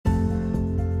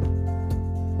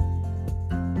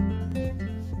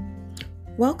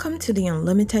Welcome to the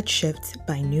Unlimited Shift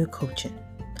by New Coaching.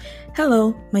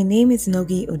 Hello, my name is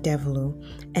Nogi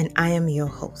Udevulu, and I am your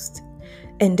host.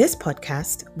 In this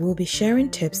podcast, we'll be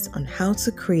sharing tips on how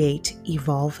to create,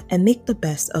 evolve, and make the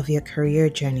best of your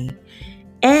career journey,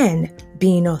 and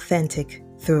being authentic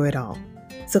through it all.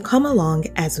 So come along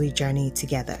as we journey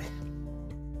together.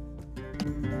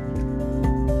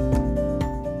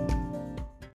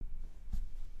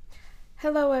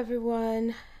 Hello,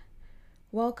 everyone.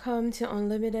 Welcome to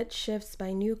Unlimited Shifts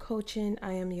by New Coaching.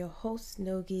 I am your host,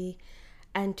 Nogi,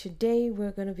 and today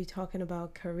we're going to be talking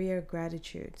about career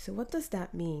gratitude. So what does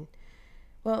that mean?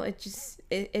 Well,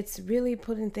 it's really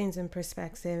putting things in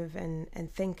perspective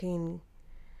and thinking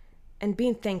and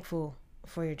being thankful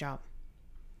for your job.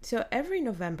 So every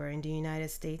November in the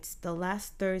United States, the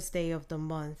last Thursday of the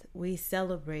month, we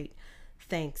celebrate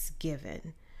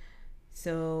Thanksgiving.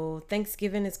 So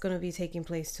Thanksgiving is going to be taking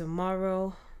place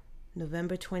tomorrow,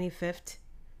 November 25th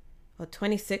or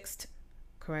 26th,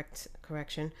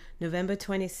 correction, November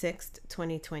 26th,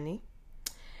 2020.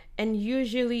 And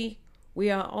usually we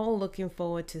are all looking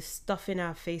forward to stuffing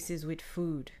our faces with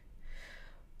food.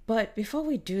 But before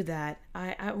we do that,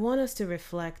 I want us to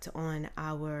reflect on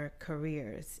our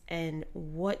careers and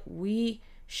what we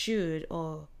should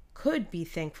or could be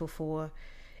thankful for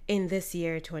in this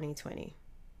year, 2020.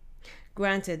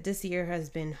 Granted, this year has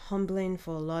been humbling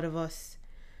for a lot of us.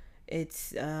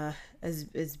 It's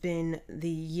been the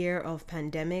year of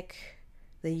pandemic,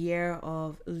 the year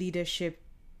of leadership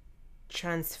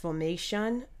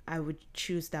transformation. I would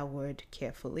choose that word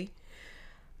carefully.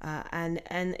 And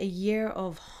a year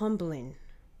of humbling.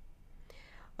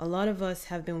 A lot of us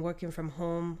have been working from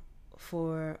home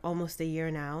for almost a year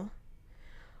now.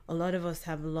 A lot of us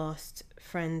have lost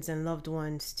friends and loved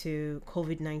ones to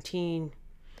COVID-19.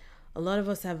 A lot of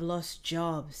us have lost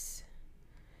jobs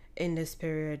in this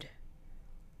period.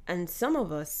 And some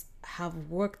of us have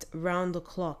worked round the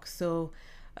clock. So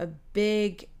a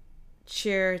big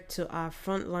cheer to our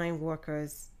frontline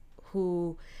workers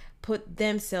who put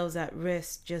themselves at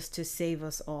risk just to save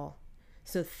us all.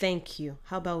 So thank you.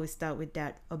 How about we start with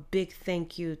that? A big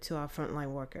thank you to our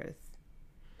frontline workers.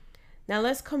 Now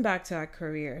let's come back to our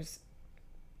careers.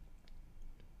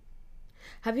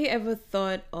 Have you ever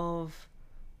thought of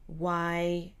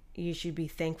why you should be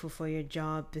thankful for your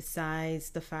job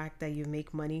besides the fact that you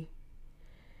make money?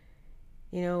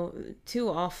 You know, too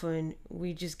often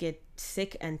we just get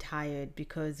sick and tired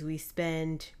because we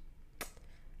spend,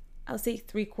 I'll say,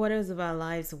 3/4 of our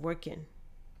lives working.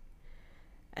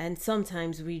 And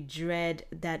sometimes we dread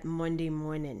that Monday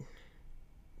morning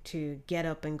to get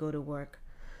up and go to work.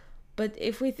 But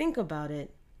if we think about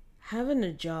it, having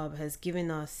a job has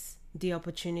given us the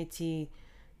opportunity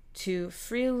to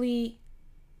freely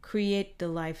create the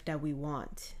life that we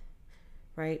want,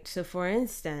 right? So for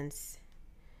instance,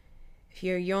 if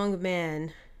you're a young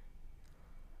man,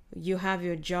 you have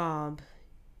your job,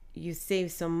 you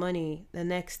save some money, the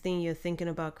next thing you're thinking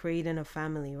about creating a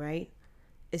family, right?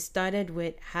 It started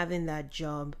with having that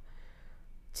job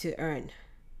to earn.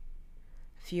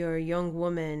 If you're a young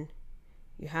woman,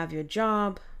 you have your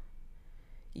job,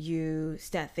 you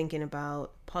start thinking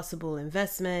about possible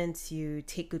investments, you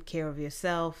take good care of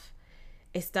yourself.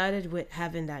 It started with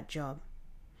having that job.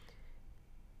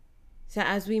 So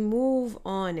as we move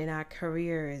on in our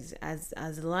careers,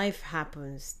 as life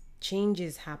happens,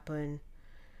 changes happen,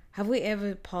 have we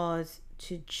ever paused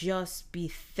to just be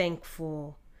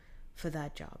thankful for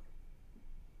that job?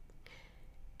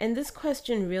 And this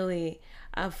question really,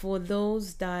 for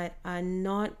those that are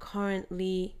not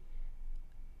currently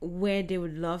where they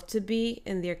would love to be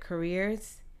in their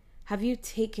careers, have you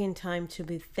taken time to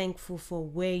be thankful for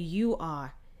where you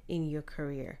are in your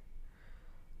career?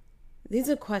 These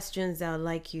are questions I would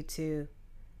like you to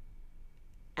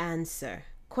answer.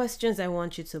 Questions I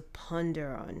want you to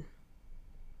ponder on.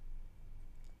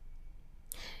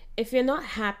 If you're not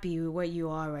happy with where you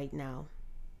are right now,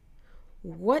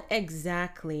 what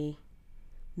exactly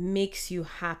makes you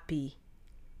happy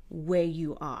where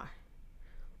you are?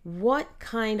 What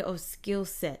kind of skill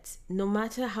sets, no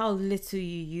matter how little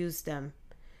you use them,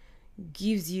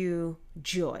 gives you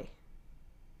joy?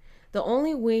 The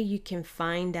only way you can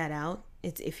find that out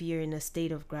is if you're in a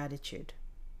state of gratitude.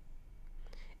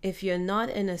 If you're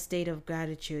not in a state of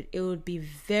gratitude, it would be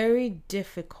very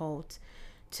difficult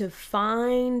to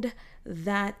find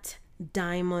that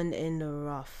diamond in the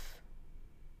rough.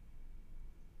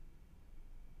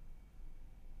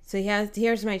 So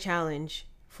here's my challenge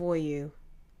for you.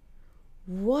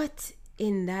 What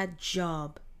in that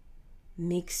job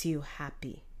makes you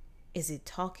happy? Is it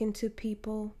talking to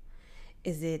people?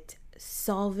 Is it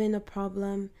solving a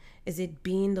problem? Is it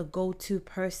being the go-to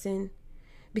person?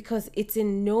 because it's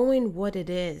in knowing what it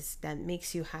is that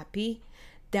makes you happy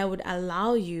that would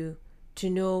allow you to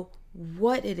know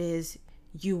what it is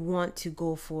you want to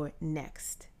go for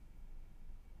next.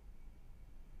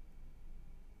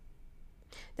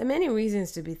 There are many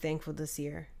reasons to be thankful this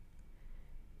year.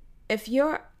 If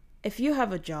you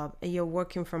have a job and you're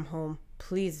working from home,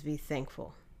 please be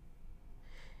thankful.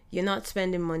 You're not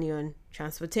spending money on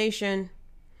transportation,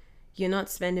 you're not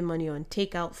spending money on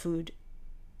takeout food,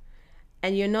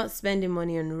 and you're not spending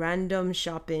money on random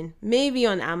shopping, maybe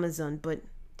on Amazon, but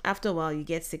after a while you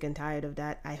get sick and tired of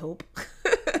that, I hope.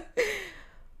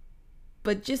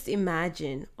 But just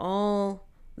imagine all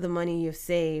the money you've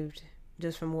saved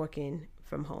just from working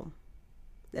from home.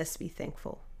 Let's be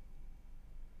thankful.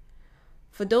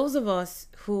 For those of us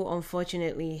who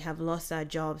unfortunately have lost our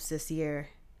jobs this year,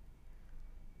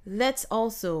 let's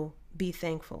also be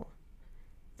thankful.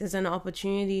 There's an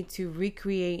opportunity to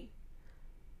recreate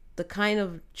the kind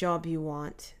of job you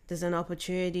want. There's an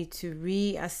opportunity to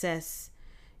reassess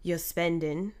your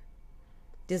spending.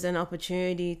 There's an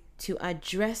opportunity to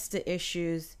address the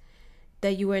issues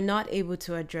that you were not able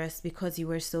to address because you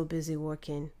were so busy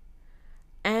working.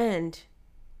 And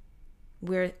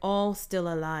we're all still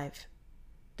alive.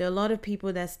 There are a lot of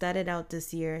people that started out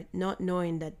this year not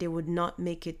knowing that they would not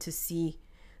make it to see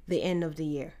the end of the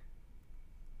year.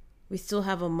 We still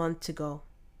have a month to go.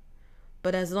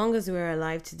 But as long as we're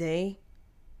alive today,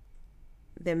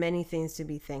 there are many things to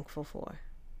be thankful for.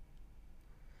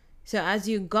 So as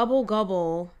you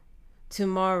gobble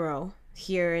tomorrow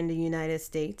here in the United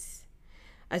States,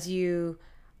 as you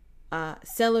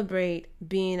celebrate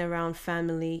being around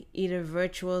family, either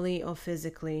virtually or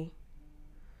physically,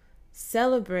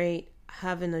 celebrate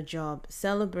having a job,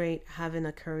 celebrate having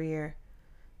a career,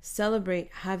 celebrate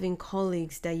having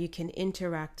colleagues that you can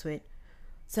interact with,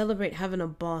 celebrate having a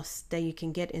boss that you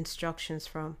can get instructions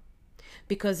from,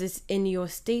 because it's in your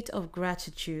state of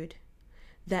gratitude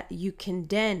that you can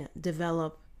then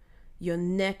develop your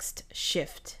next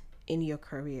shift in your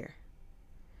career.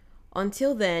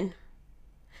 Until then,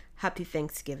 happy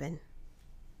Thanksgiving.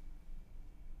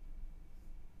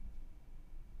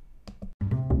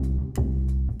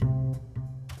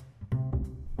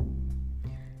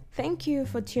 Thank you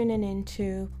for tuning in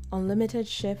to Unlimited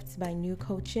Shifts by New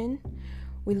Coaching.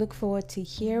 We look forward to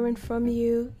hearing from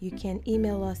you. You can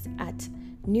email us at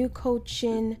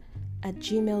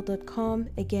newcoaching@gmail.com.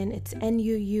 Again, it's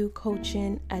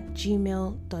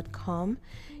nuucoaching@gmail.com.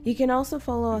 You can also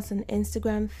follow us on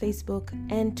Instagram, Facebook,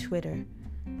 and Twitter.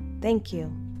 Thank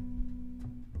you.